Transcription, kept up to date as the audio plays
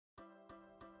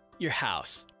your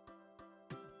house.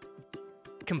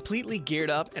 Completely geared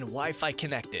up and Wi-Fi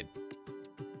connected.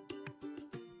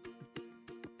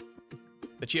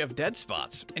 But you have dead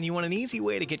spots, and you want an easy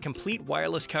way to get complete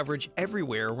wireless coverage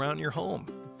everywhere around your home.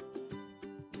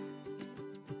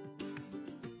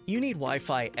 You need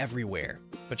Wi-Fi everywhere,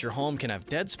 but your home can have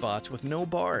dead spots with no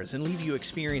bars and leave you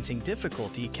experiencing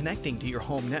difficulty connecting to your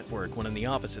home network when on the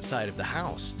opposite side of the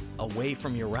house, away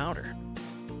from your router.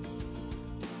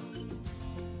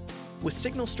 With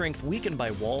signal strength weakened by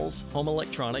walls, home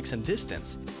electronics, and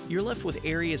distance, you're left with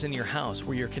areas in your house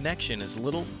where your connection is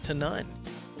little to none.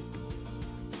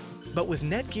 But with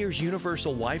Netgear's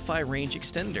Universal Wi-Fi Range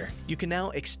Extender, you can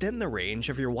now extend the range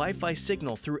of your Wi-Fi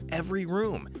signal through every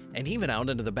room and even out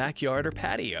into the backyard or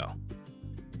patio.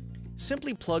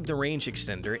 Simply plug the range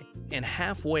extender in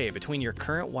halfway between your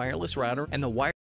current wireless router and the wireless